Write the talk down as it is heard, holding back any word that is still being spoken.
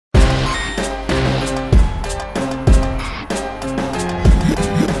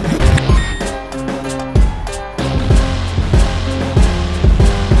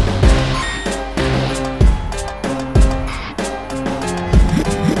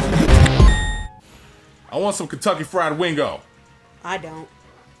I want some Kentucky Fried Wingo. I don't.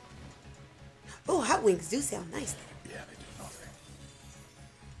 Oh, hot wings do sound nice though. Yeah, they do,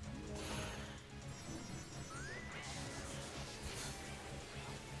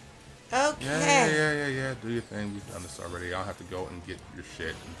 don't they? Okay. Yeah. Do your thing. We've done this already. I don't have to go and get your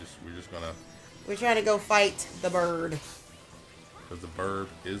shit. We're just gonna. We're trying to go fight the bird. Because the bird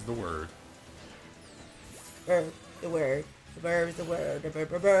is the word. Bird, the word. The bird is the word.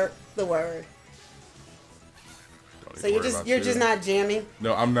 The word. So you're just not jamming?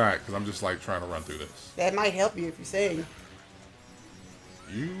 No, I'm not, because I'm just like trying to run through this. That might help you if you sing.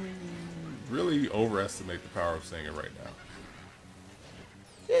 You really overestimate the power of singing right now.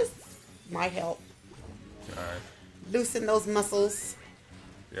 Just might help. Alright. Loosen those muscles.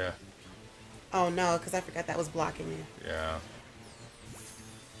 Yeah. Oh no, because I forgot that was blocking you. Yeah.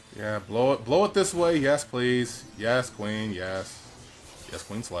 Yeah, blow it this way. Yes, please. Yes, queen. Yes. Yes,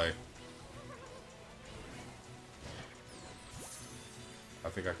 queen slay. I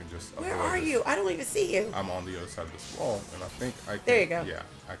think I can just... Where are you? I don't even see you. I'm on the other side of this wall, and I think I can... There you go. Yeah,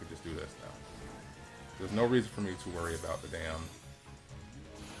 I can just do this now. There's no reason for me to worry about the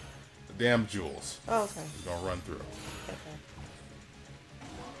damn jewels. Oh, okay. Just gonna run through. Okay.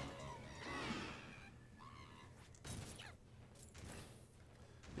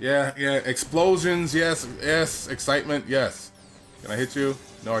 Yeah. Explosions, yes. Excitement, yes. Can I hit you?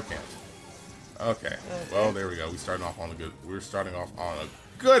 No, I can't. Okay. Well, there we go. We're starting off on a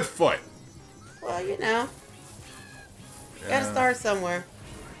good foot. Well, you know. Gotta start somewhere.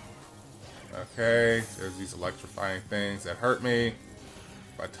 Okay. There's these electrifying things that hurt me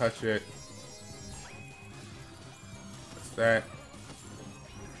if I touch it. What's that?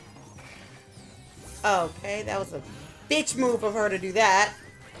 Okay, that was a bitch move of her to do that.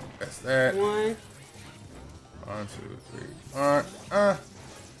 That's that. 1, 1, 2, 3. Alright.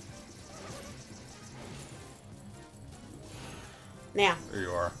 Now. There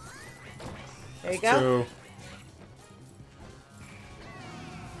you are. There you go. 2.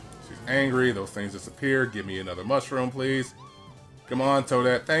 She's angry. Those things disappear. Give me another mushroom, please. Come on,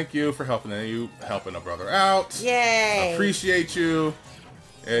 Toadette. Thank you for helping a brother out. Yay. Appreciate you.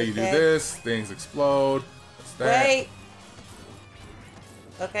 Yeah, you do this. Things explode. What's that? Wait.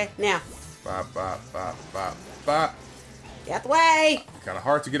 Okay, now. Bop, bop, bop, bop, bop. Get out the way. Kind of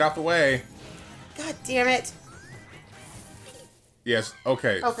hard to get out the way. God damn it. Yes,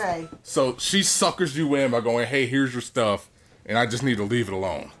 okay. Okay. So she suckers you in by going, hey, here's your stuff, and I just need to leave it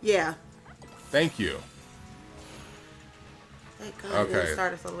alone. Yeah. Thank you. Thank God you didn't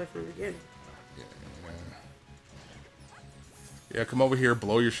start us all the way from the beginning. Yeah, come over here,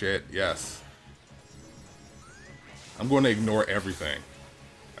 blow your shit. Yes. I'm going to ignore everything.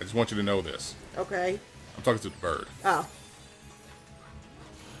 I just want you to know this. Okay. I'm talking to the bird. Oh.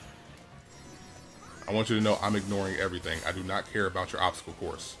 I want you to know I'm ignoring everything. I do not care about your obstacle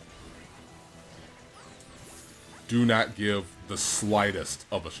course. Do not give the slightest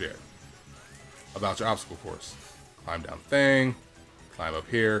of a shit about your obstacle course. Climb down the thing. Climb up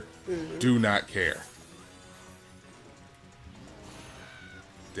here. Do not care.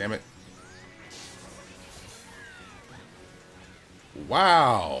 Damn it.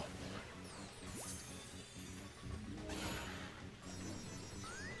 Wow.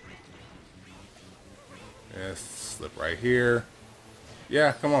 Yes, slip right here.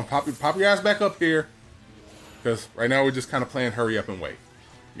 Yeah, come on, pop your ass back up here. Because right now we're just kind of playing hurry up and wait.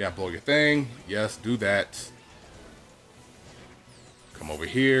 Yeah, blow your thing. Yes, do that. Come over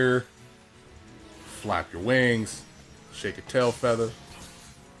here. Flap your wings. Shake your tail feather.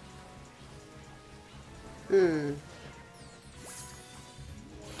 Do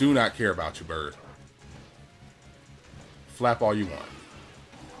not care about you, bird. Flap all you want.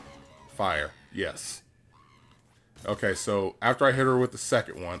 Fire. Yes. Okay, so after I hit her with the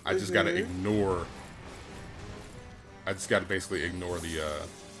second one, I just gotta ignore. I just gotta basically ignore the.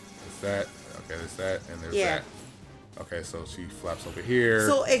 There's that. Okay, there's that, and there's that. Okay, so she flaps over here.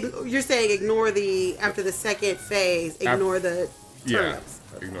 So you're saying ignore the after the second phase, ignore the turnips.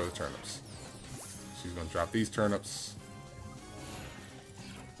 Yeah, ignore the turnips. She's gonna drop these turnips.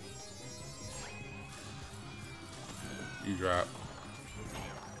 You drop.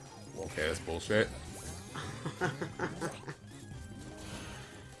 Okay, that's bullshit.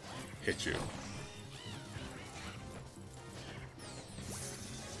 Hit you.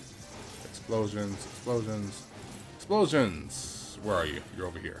 Explosions, explosions, explosions. Where are you? You're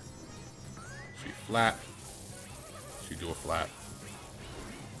over here. She flap. She do a flap.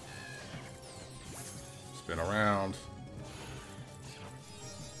 Spin around.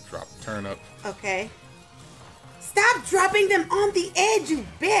 Drop a turnip. Okay. Stop dropping them on the edge, you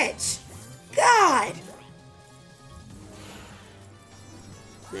bitch! God!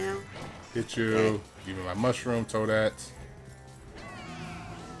 now. Hit you. Okay. Give me my mushroom, Toadette.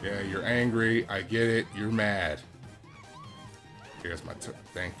 Yeah, you're angry. I get it. You're mad. Here's my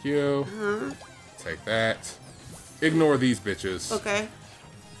thank you. Take that. Ignore these bitches. Okay.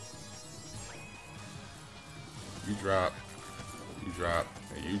 You drop. You drop.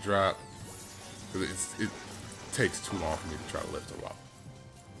 And you drop. Because it takes too long for me to try to lift them up.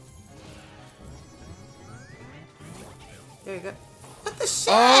 There you go. What the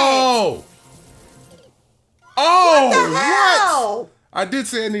shit? Oh! Oh! What the hell? What? I did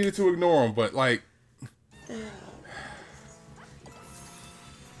say I needed to ignore them, but like...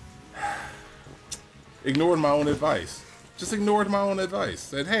 ignored my own advice. Just ignored my own advice.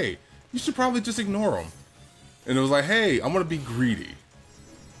 Said, hey, you should probably just ignore them. And it was like, hey, I'm going to be greedy.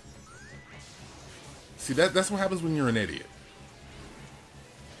 See, that's what happens when you're an idiot.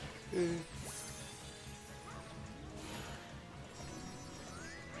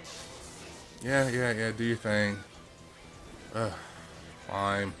 Yeah, do your thing.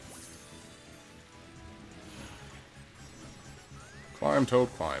 Climb. Climb,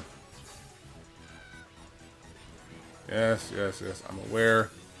 Toad, climb. Yes. I'm aware.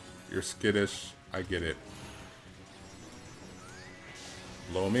 You're skittish. I get it.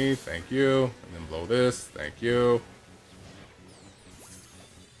 Blow me, thank you. And then blow this, thank you.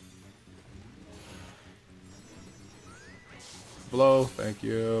 Blow, thank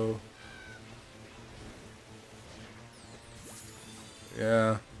you.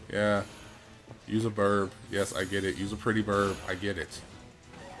 Yeah. Use a burb. Yes, I get it. Use a pretty burb. I get it.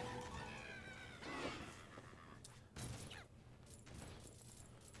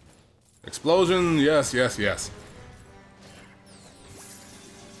 Explosion. Yes.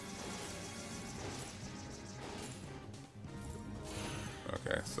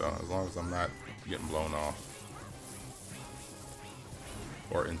 Okay, so as long as I'm not getting blown off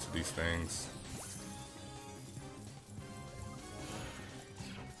or into these things.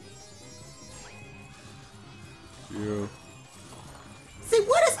 You. See,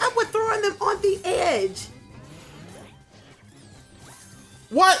 what is up with throwing them on the edge?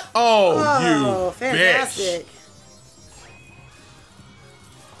 What? Oh, you fantastic. bitch.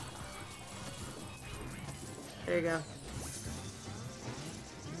 There you go.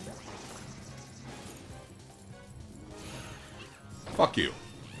 Fuck you.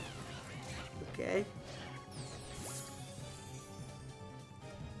 Okay.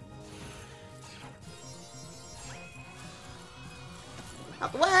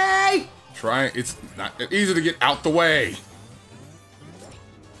 Out the way! It's not easy to get out the way.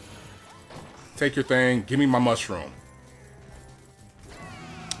 Take your thing. Give me my mushroom.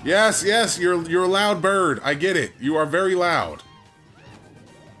 Yes, you're a loud bird. I get it. You are very loud.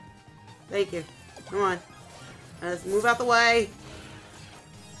 Thank you. Come on. Let's move out the way.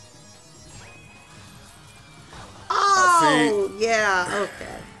 Oh, yeah.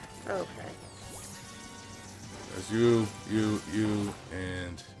 Okay. There's you,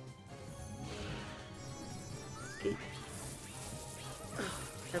 and... Okay. Oh,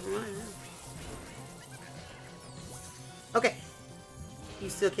 never mind. Okay. You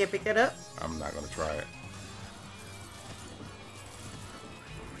still can't pick that up? I'm not going to try it.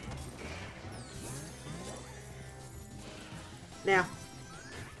 Now.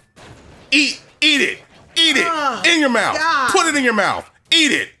 Eat it! Eat it! Oh, in your mouth! God. Put it in your mouth!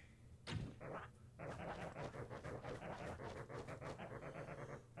 Eat it!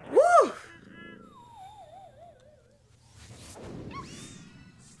 Woo!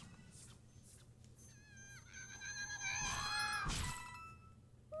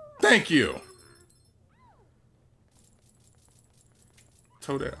 Thank you!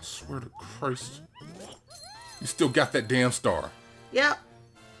 Toadette, I swear to Christ. You still got that damn star. Yep.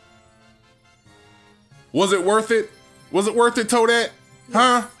 Was it worth it? Was it worth it, Toadette?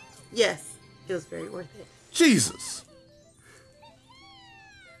 Huh? Yes. It was very worth it. Jesus.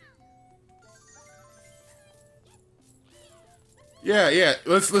 Yeah.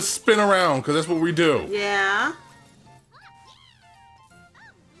 Let's spin around, because that's what we do. Yeah.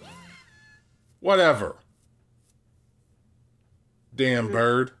 Whatever. Damn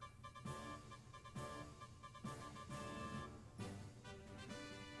bird.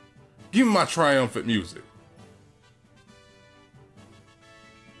 Give me my triumphant music.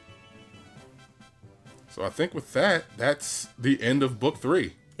 So I think with that, that's the end of book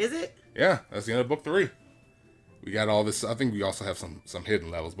 3. Is it? Yeah, that's the end of book 3. We got all this. I think we also have some hidden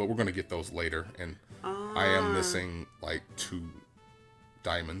levels, but we're going to get those later. And I am missing like 2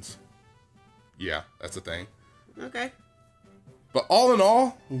 diamonds. Yeah, that's a thing. Okay. But all in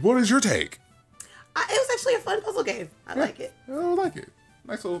all, what is your take? It was actually a fun puzzle game. I like it. I like it.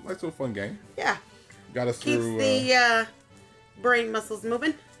 nice little fun game. Yeah. Got us Keeps through. the brain muscles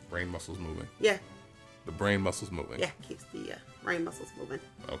moving. Brain muscles moving. Yeah. The brain muscles moving. Yeah, keeps the brain muscles moving.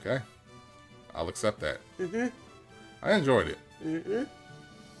 Okay. I'll accept that. Mm-hmm. I enjoyed it. Mm-hmm.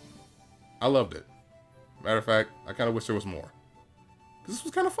 I loved it. Matter of fact, I kind of wish there was more. Because this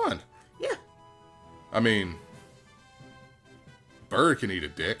was kind of fun. Yeah. I mean, bird can eat a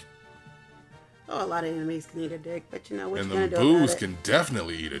dick. Oh, a lot of enemies can eat a dick, but you know what and you're the gonna do about boos it. can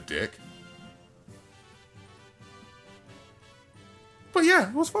definitely eat a dick. But yeah,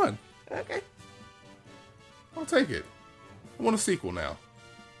 it was fun. Okay. I'll take it. I want a sequel now.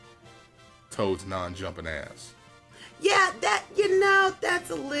 Toad's non-jumping ass. Yeah, that's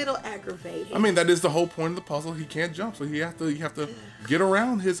a little aggravating. I mean, that is the whole point of the puzzle. He can't jump, so you have to get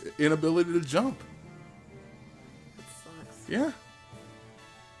around his inability to jump. That sucks. Yeah.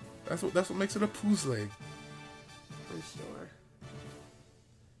 That's what makes it a puzzle. I'm sure.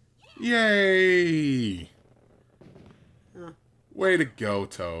 Yay! Huh. Way to go,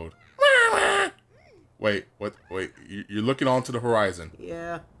 Toad. Wait, what? Wait, you're looking onto the horizon.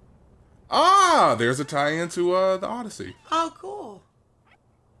 Yeah. Ah, there's a tie-in to the Odyssey. Oh, cool.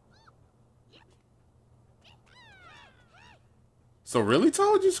 So really,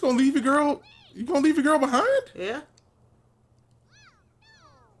 Toad, you just gonna leave your girl? You gonna leave your girl behind? Yeah.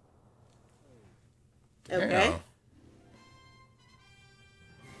 Damn. Okay.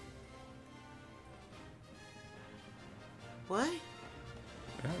 What?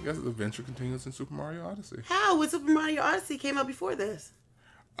 Yeah, I guess the adventure continues in Super Mario Odyssey. How? When Super Mario Odyssey came out before this?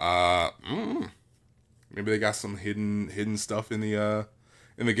 Maybe they got some hidden stuff in the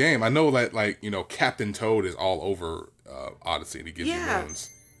game. I know that, like, you know, Captain Toad is all over Odyssey and he gives you moons.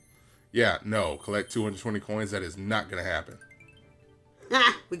 Yeah, no, collect 220 coins. That is not gonna happen.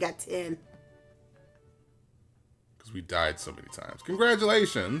 We got 10. Because we died so many times.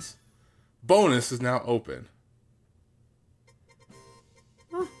 Congratulations! Bonus is now open.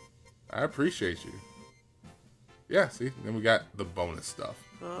 Huh. I appreciate you. Yeah, see? Then we got the bonus stuff.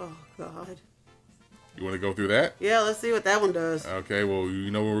 Oh, God. You want to go through that? Yeah, let's see what that one does. Okay, well, you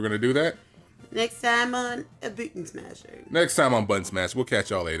know when we're going to do that? Next time on A Button Smasher. Next time on Button Smash. We'll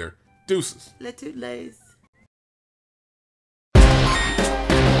catch y'all later. Deuces. Les toutes les.